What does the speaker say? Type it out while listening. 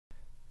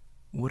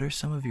What are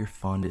some of your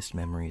fondest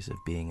memories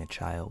of being a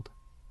child?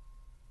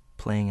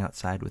 Playing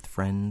outside with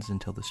friends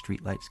until the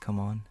streetlights come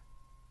on?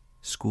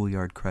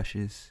 Schoolyard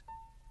crushes?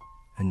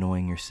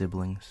 Annoying your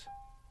siblings?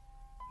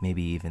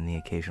 Maybe even the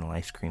occasional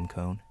ice cream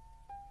cone?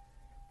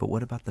 But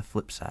what about the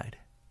flip side?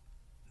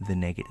 The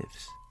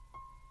negatives?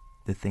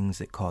 The things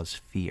that cause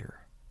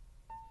fear?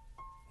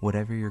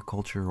 Whatever your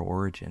culture or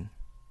origin,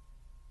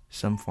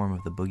 some form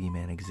of the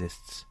boogeyman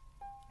exists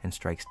and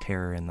strikes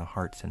terror in the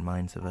hearts and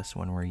minds of us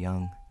when we're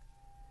young.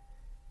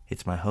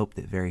 It's my hope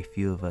that very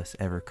few of us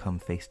ever come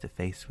face to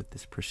face with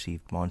this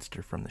perceived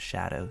monster from the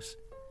shadows.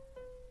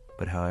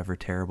 But however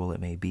terrible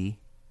it may be,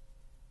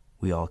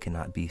 we all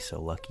cannot be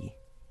so lucky.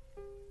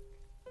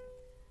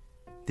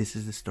 This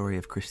is the story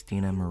of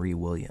Christina Marie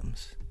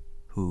Williams,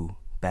 who,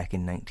 back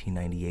in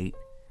 1998,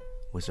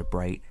 was a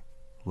bright,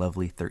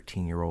 lovely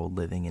 13-year-old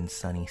living in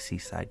sunny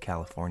Seaside,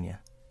 California.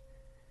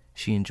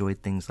 She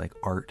enjoyed things like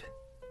art,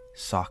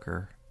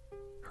 soccer,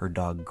 her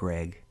dog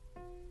Greg,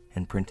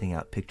 and printing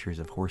out pictures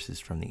of horses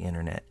from the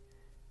internet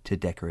to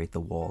decorate the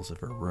walls of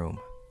her room.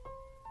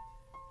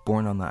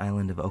 Born on the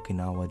island of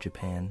Okinawa,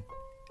 Japan,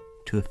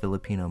 to a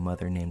Filipino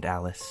mother named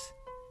Alice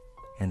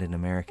and an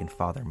American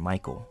father,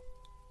 Michael,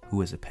 who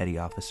was a petty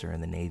officer in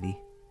the Navy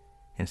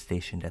and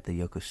stationed at the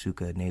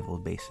Yokosuka Naval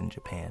Base in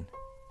Japan.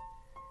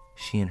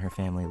 She and her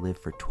family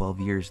lived for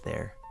 12 years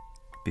there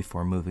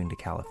before moving to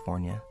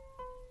California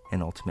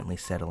and ultimately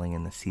settling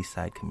in the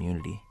Seaside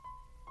community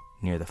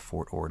near the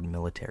Fort Ord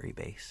military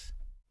base.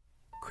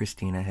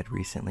 Christina had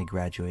recently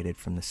graduated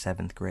from the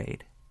 7th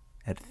grade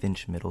at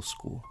Finch Middle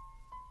School,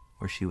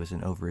 where she was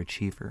an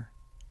overachiever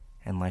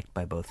and liked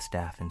by both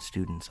staff and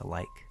students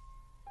alike.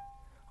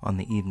 On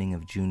the evening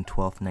of June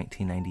 12,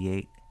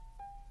 1998,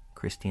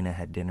 Christina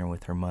had dinner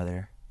with her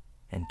mother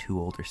and 2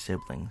 older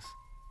siblings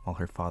while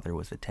her father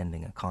was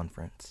attending a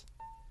conference.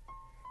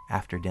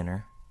 After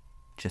dinner,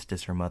 just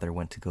as her mother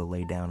went to go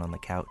lay down on the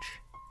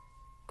couch,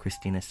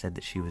 Christina said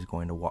that she was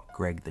going to walk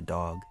Greg the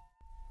dog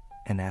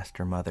and asked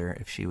her mother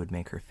if she would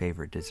make her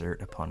favorite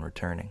dessert upon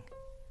returning.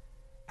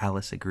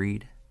 Alice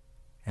agreed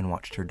and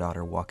watched her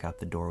daughter walk out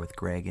the door with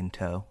Greg in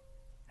tow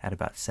at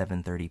about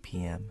 7:30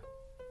 p.m.,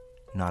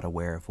 not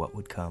aware of what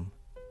would come.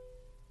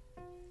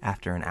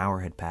 After an hour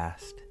had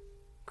passed,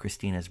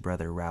 Christina's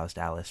brother roused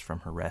Alice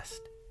from her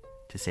rest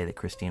to say that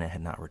Christina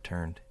had not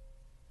returned.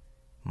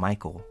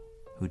 Michael,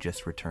 who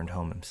just returned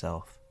home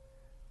himself,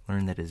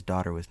 learned that his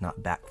daughter was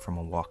not back from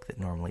a walk that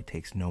normally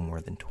takes no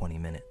more than 20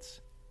 minutes.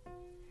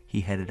 He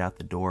headed out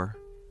the door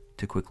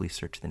to quickly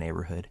search the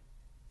neighborhood,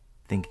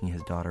 thinking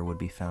his daughter would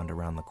be found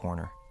around the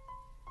corner.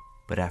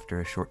 But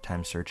after a short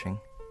time searching,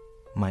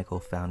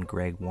 Michael found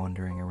Greg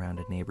wandering around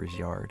a neighbor's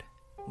yard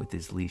with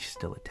his leash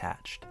still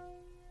attached,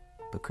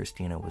 but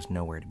Christina was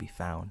nowhere to be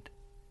found.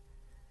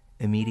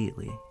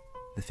 Immediately,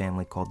 the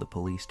family called the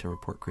police to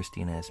report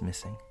Christina as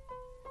missing.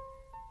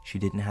 She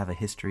didn't have a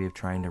history of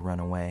trying to run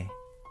away.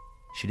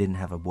 She didn't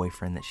have a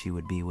boyfriend that she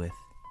would be with,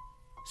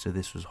 so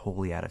this was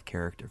wholly out of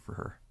character for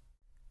her.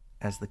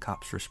 As the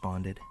cops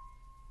responded,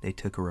 they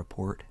took a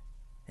report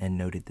and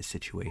noted the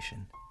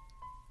situation,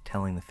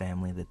 telling the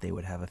family that they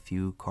would have a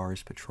few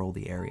cars patrol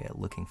the area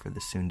looking for the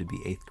soon-to-be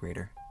 8th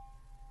grader.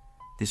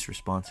 This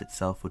response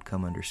itself would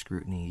come under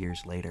scrutiny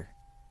years later,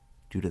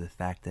 due to the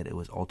fact that it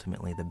was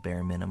ultimately the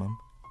bare minimum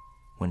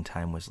when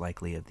time was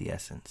likely of the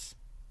essence.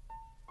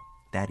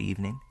 That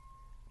evening,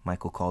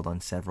 Michael called on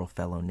several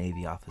fellow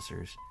Navy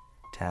officers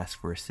to ask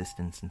for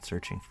assistance in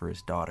searching for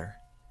his daughter,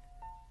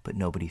 but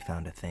nobody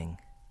found a thing.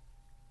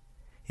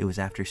 It was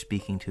after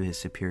speaking to his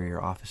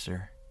superior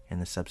officer in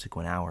the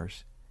subsequent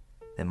hours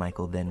that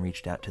Michael then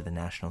reached out to the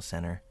National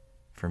Center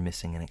for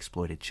Missing and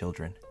Exploited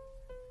Children,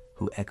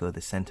 who echoed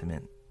the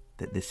sentiment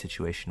that this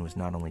situation was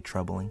not only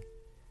troubling,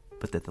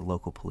 but that the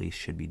local police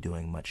should be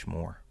doing much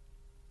more.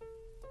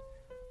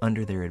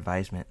 Under their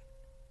advisement,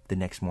 the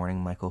next morning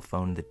Michael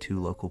phoned the 2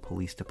 local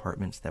police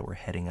departments that were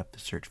heading up the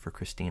search for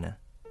Christina,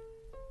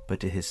 but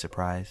to his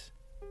surprise,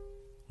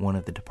 one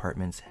of the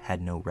departments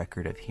had no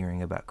record of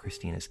hearing about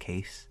Christina's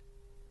case,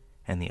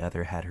 and the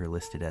other had her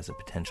listed as a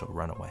potential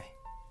runaway.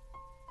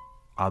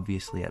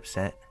 Obviously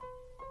upset,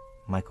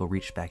 Michael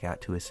reached back out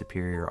to his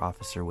superior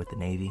officer with the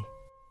Navy,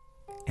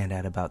 and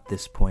at about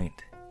this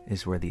point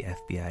is where the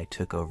FBI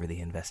took over the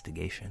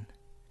investigation.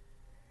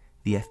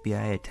 The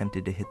FBI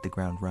attempted to hit the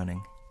ground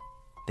running.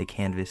 They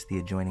canvassed the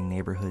adjoining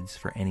neighborhoods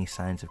for any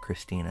signs of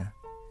Christina.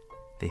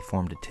 They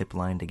formed a tip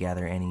line to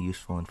gather any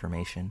useful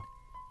information,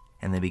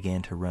 and they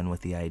began to run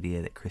with the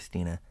idea that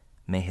Christina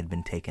may have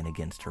been taken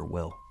against her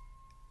will.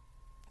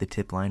 The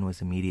tip line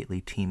was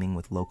immediately teeming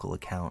with local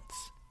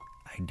accounts,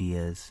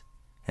 ideas,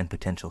 and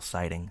potential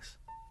sightings.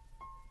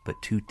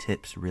 But 2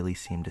 tips really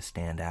seemed to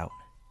stand out.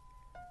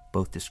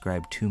 Both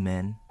described 2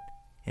 men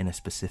in a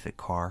specific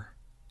car,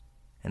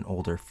 an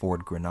older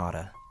Ford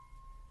Granada,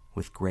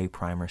 with gray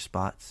primer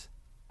spots,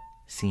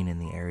 seen in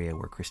the area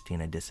where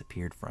Christina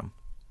disappeared from.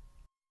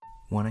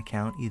 One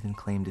account even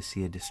claimed to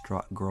see a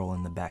distraught girl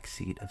in the back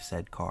seat of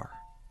said car,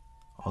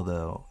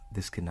 although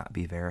this could not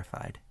be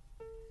verified.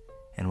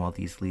 And while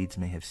these leads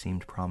may have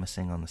seemed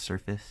promising on the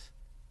surface,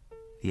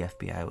 the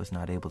FBI was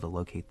not able to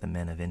locate the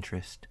men of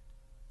interest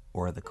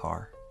or the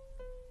car,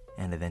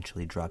 and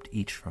eventually dropped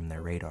each from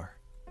their radar.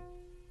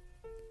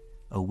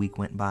 A week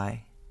went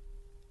by,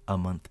 a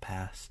month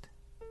passed,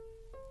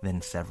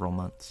 then several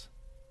months,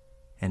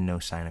 and no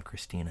sign of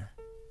Christina.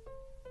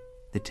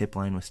 The tip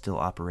line was still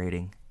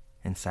operating,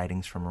 and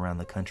sightings from around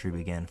the country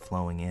began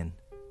flowing in.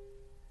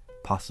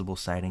 Possible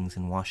sightings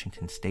in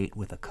Washington State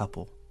with a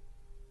couple,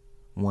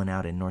 one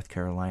out in North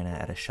Carolina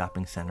at a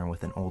shopping center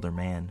with an older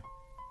man,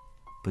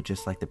 but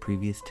just like the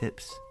previous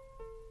tips,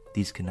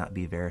 these could not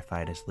be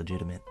verified as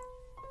legitimate.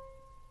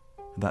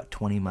 About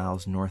 20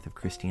 miles north of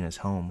Christina's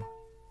home,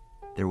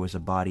 there was a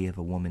body of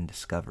a woman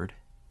discovered.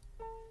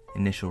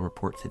 Initial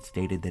reports had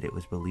stated that it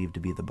was believed to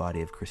be the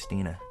body of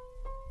Christina,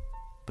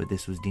 but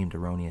this was deemed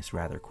erroneous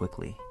rather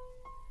quickly,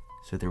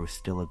 so there was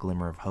still a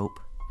glimmer of hope,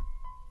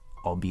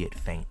 albeit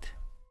faint.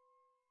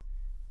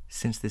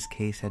 Since this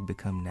case had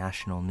become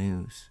national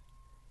news,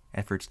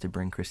 efforts to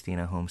bring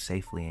Christina home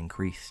safely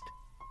increased.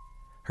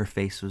 Her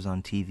face was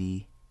on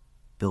TV,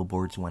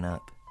 billboards went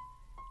up,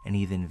 and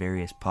even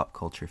various pop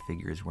culture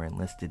figures were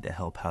enlisted to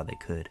help how they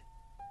could.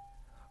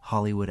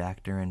 Hollywood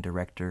actor and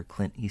director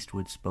Clint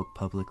Eastwood spoke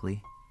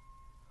publicly.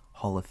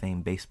 Hall of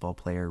Fame baseball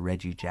player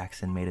Reggie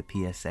Jackson made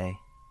a PSA.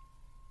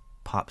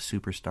 Pop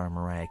superstar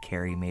Mariah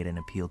Carey made an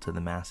appeal to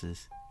the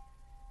masses,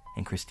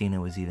 and Christina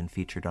was even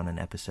featured on an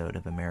episode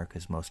of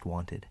America's Most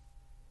Wanted.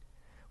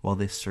 While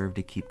this served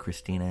to keep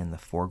Christina in the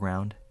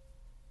foreground,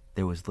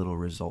 there was little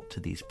result to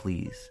these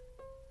pleas,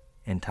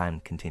 and time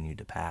continued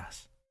to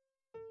pass.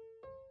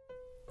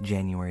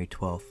 January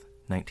 12,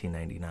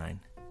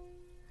 1999.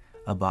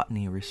 A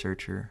botany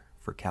researcher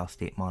for Cal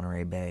State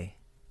Monterey Bay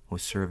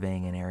was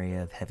surveying an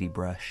area of heavy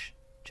brush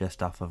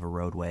just off of a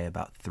roadway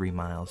about 3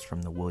 miles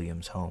from the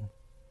Williams home,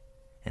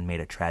 and made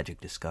a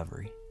tragic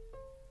discovery.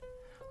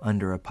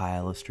 Under a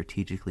pile of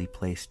strategically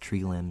placed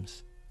tree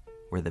limbs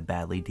were the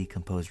badly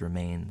decomposed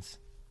remains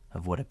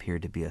of what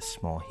appeared to be a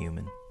small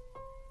human.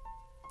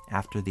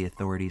 After the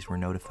authorities were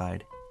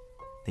notified,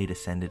 they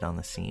descended on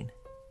the scene.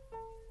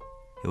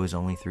 It was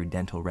only through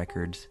dental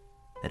records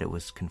that it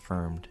was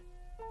confirmed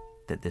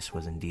that this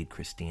was indeed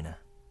Christina.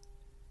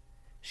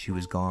 She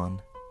was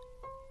gone,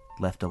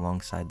 left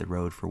alongside the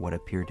road for what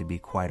appeared to be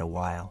quite a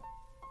while.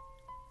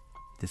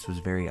 This was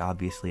very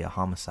obviously a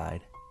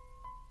homicide,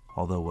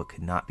 although what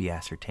could not be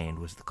ascertained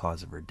was the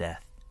cause of her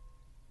death.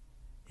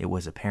 It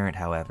was apparent,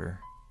 however,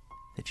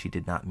 that she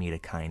did not meet a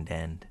kind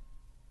end.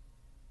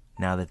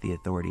 Now that the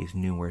authorities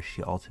knew where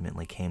she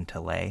ultimately came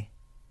to lay,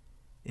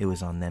 it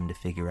was on them to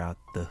figure out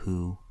the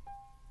who,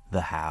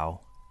 the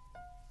how,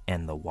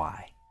 and the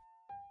why.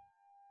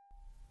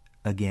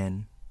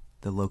 Again,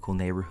 the local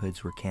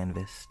neighborhoods were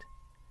canvassed,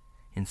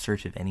 in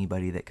search of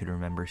anybody that could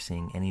remember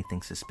seeing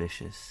anything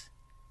suspicious,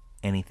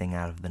 anything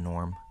out of the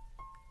norm,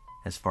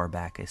 as far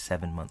back as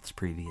 7 months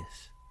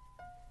previous.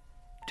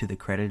 To the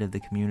credit of the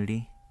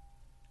community,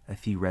 a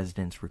few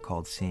residents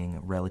recalled seeing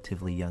a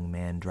relatively young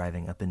man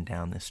driving up and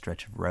down this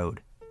stretch of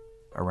road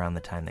around the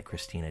time that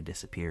Christina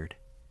disappeared.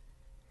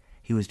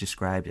 He was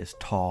described as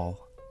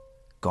tall,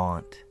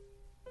 gaunt,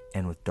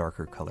 and with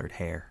darker colored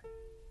hair.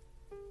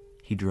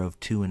 He drove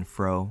to and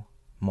fro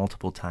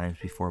multiple times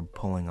before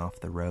pulling off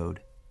the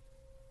road,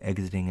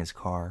 exiting his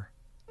car,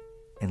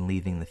 and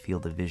leaving the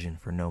field of vision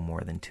for no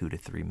more than 2 to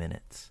 3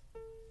 minutes,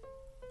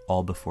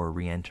 all before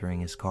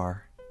re-entering his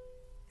car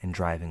and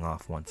driving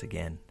off once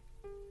again.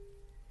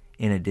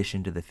 In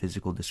addition to the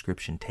physical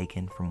description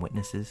taken from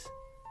witnesses,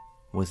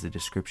 was the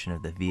description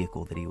of the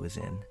vehicle that he was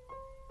in,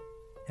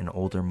 an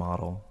older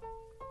model,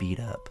 beat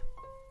up,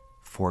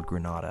 Ford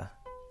Granada,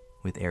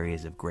 with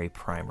areas of gray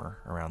primer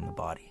around the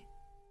body.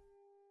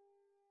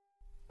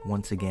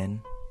 Once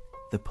again,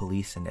 the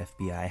police and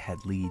FBI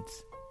had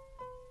leads.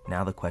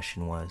 Now the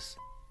question was,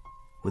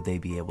 would they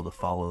be able to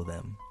follow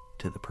them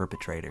to the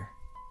perpetrator?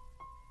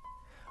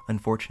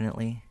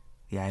 Unfortunately,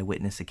 the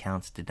eyewitness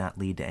accounts did not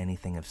lead to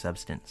anything of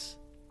substance.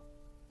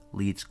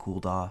 Leads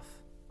cooled off,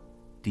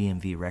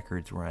 DMV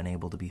records were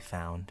unable to be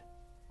found,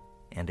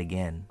 and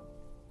again,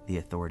 the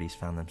authorities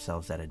found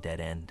themselves at a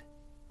dead end.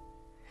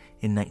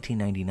 In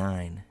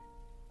 1999,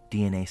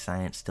 DNA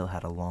science still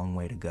had a long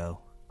way to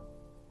go.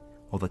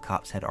 While the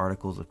cops had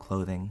articles of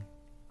clothing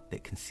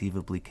that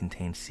conceivably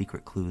contained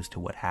secret clues to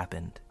what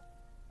happened,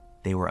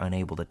 they were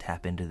unable to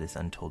tap into this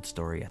untold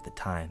story at the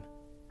time,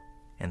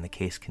 and the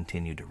case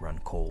continued to run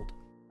cold.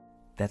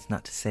 That's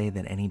not to say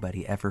that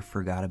anybody ever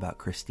forgot about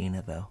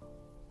Christina, though,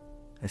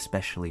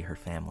 especially her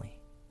family.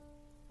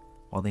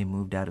 While they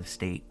moved out of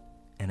state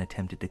and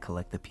attempted to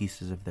collect the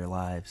pieces of their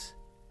lives,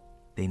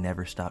 they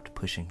never stopped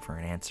pushing for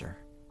an answer,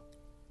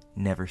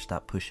 never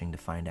stopped pushing to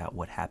find out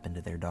what happened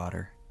to their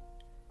daughter,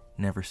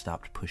 never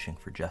stopped pushing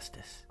for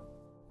justice.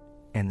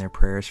 And their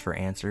prayers for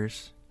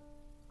answers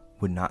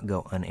would not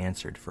go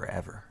unanswered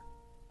forever.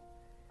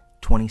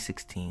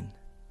 2016.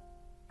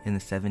 In the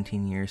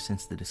 17 years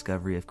since the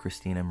discovery of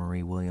Christina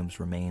Marie Williams'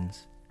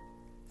 remains,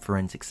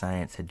 forensic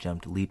science had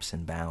jumped leaps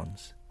and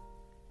bounds,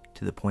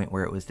 to the point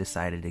where it was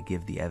decided to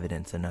give the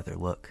evidence another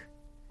look,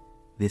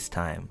 this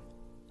time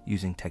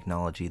using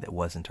technology that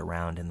wasn't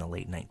around in the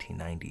late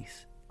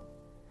 1990s.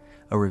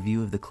 A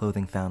review of the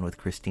clothing found with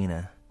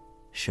Christina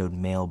showed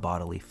male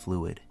bodily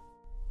fluid.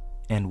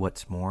 And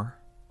what's more,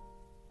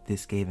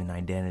 this gave an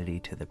identity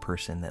to the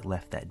person that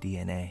left that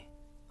DNA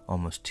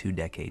almost 2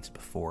 decades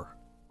before.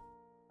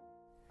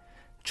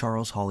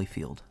 Charles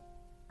Holyfield,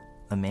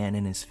 a man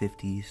in his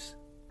 50s,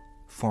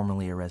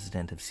 formerly a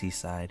resident of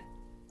Seaside,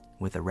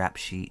 with a rap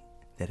sheet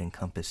that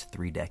encompassed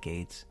 3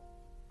 decades.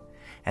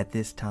 At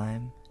this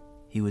time,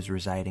 he was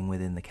residing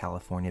within the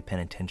California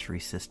penitentiary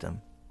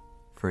system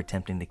for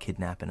attempting to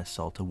kidnap and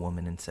assault a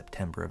woman in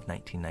September of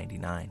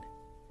 1999,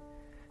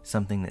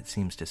 something that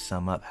seems to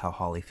sum up how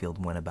Holyfield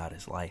went about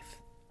his life.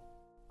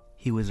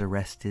 He was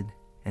arrested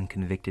and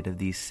convicted of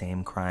these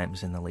same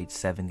crimes in the late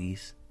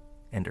 70s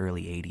and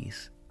early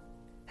 80s.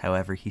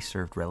 However, he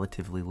served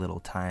relatively little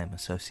time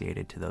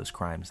associated to those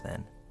crimes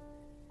then.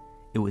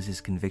 It was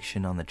his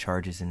conviction on the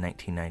charges in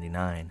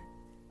 1999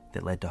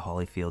 that led to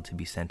Holyfield to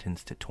be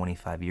sentenced to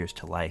 25 years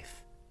to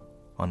life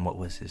on what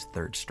was his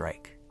 3rd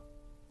strike.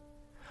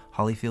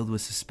 Holyfield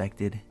was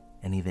suspected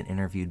and even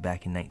interviewed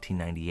back in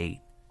 1998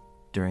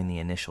 during the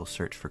initial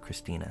search for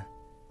Christina,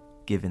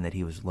 given that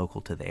he was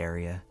local to the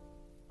area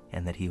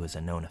and that he was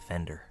a known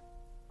offender.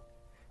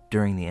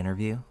 During the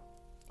interview,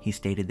 he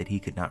stated that he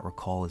could not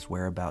recall his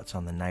whereabouts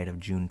on the night of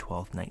June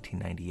 12,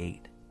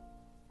 1998.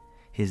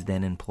 His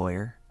then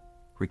employer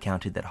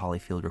recounted that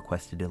Holyfield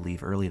requested to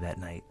leave early that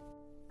night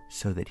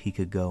so that he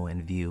could go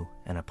and view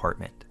an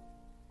apartment.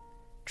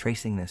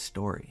 Tracing this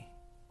story,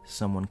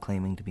 someone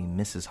claiming to be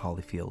Mrs.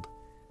 Holyfield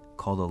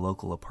called a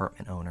local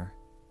apartment owner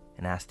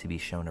and asked to be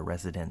shown a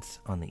residence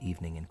on the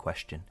evening in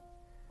question.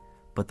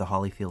 But the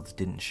Holyfields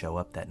didn't show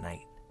up that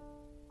night.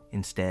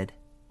 Instead,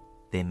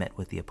 they met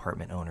with the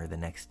apartment owner the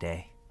next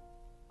day.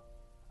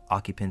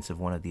 Occupants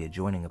of one of the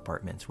adjoining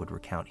apartments would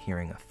recount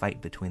hearing a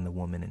fight between the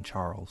woman and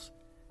Charles,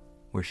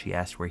 where she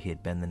asked where he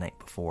had been the night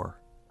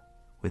before,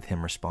 with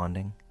him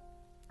responding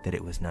that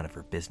it was none of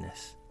her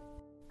business.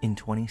 In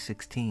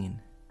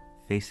 2016,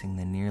 facing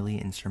the nearly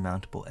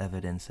insurmountable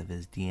evidence of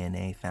his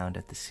DNA found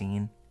at the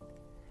scene,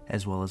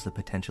 as well as the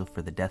potential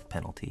for the death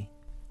penalty,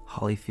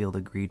 Holyfield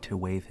agreed to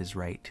waive his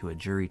right to a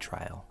jury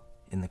trial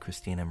in the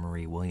Christina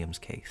Marie Williams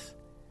case,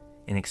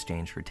 in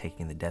exchange for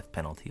taking the death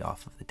penalty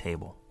off of the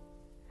table.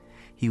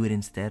 He would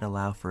instead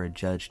allow for a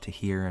judge to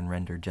hear and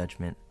render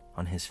judgment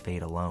on his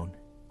fate alone.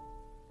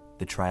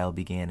 The trial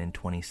began in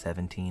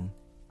 2017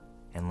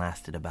 and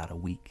lasted about a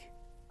week,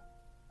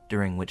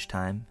 during which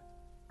time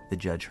the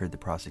judge heard the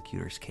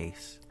prosecutor's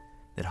case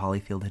that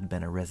Holyfield had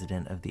been a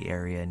resident of the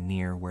area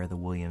near where the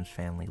Williams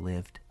family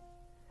lived,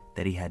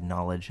 that he had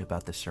knowledge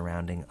about the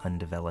surrounding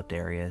undeveloped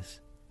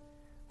areas,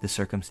 the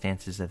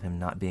circumstances of him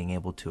not being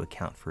able to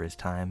account for his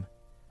time,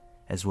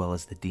 as well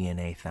as the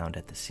DNA found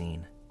at the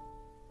scene.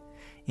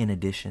 In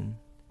addition,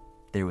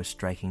 there was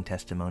striking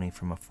testimony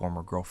from a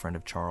former girlfriend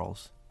of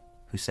Charles,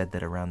 who said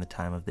that around the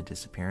time of the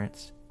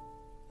disappearance,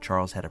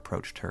 Charles had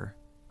approached her,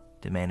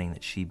 demanding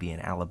that she be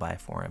an alibi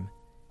for him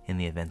in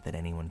the event that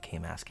anyone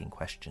came asking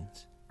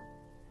questions.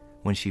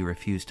 When she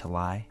refused to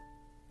lie,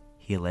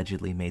 he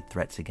allegedly made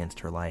threats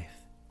against her life,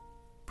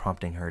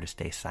 prompting her to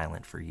stay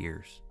silent for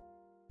years.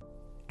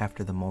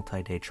 After the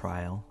multi-day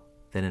trial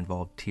that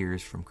involved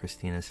tears from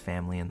Christina's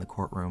family in the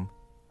courtroom,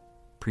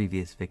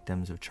 previous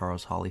victims of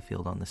Charles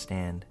Holyfield on the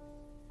stand,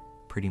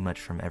 pretty much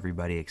from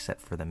everybody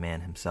except for the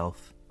man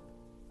himself,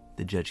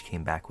 the judge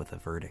came back with a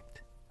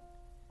verdict.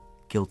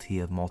 Guilty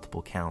of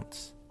multiple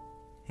counts,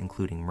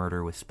 including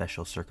murder with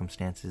special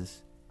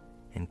circumstances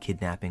and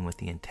kidnapping with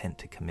the intent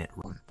to commit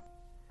rape.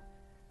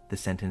 The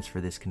sentence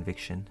for this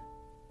conviction: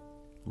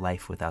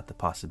 life without the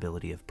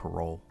possibility of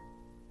parole.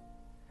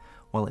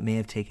 While it may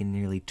have taken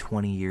nearly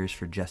 20 years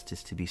for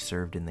justice to be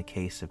served in the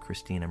case of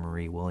Christina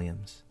Marie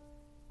Williams,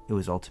 it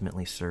was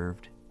ultimately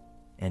served,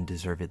 and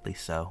deservedly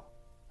so.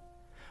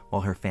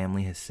 While her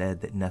family has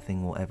said that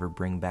nothing will ever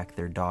bring back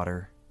their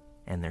daughter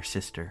and their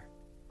sister,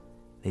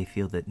 they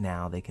feel that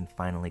now they can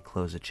finally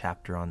close a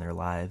chapter on their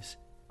lives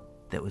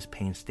that was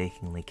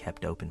painstakingly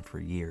kept open for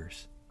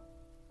years.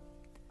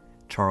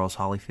 Charles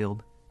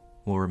Holyfield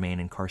will remain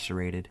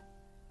incarcerated,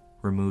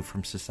 removed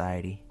from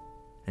society,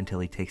 until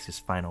he takes his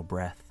final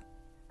breath,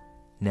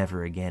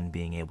 never again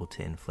being able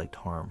to inflict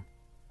harm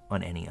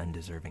on any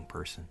undeserving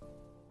person.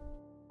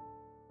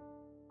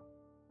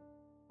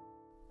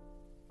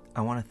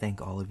 I want to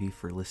thank all of you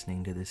for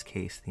listening to this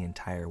case the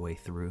entire way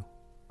through.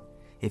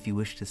 If you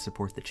wish to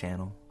support the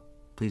channel,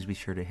 please be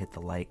sure to hit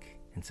the like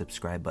and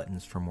subscribe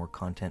buttons for more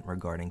content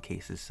regarding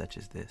cases such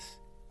as this.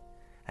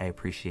 I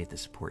appreciate the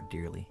support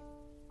dearly.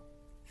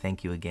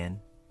 Thank you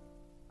again,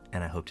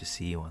 and I hope to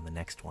see you on the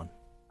next one.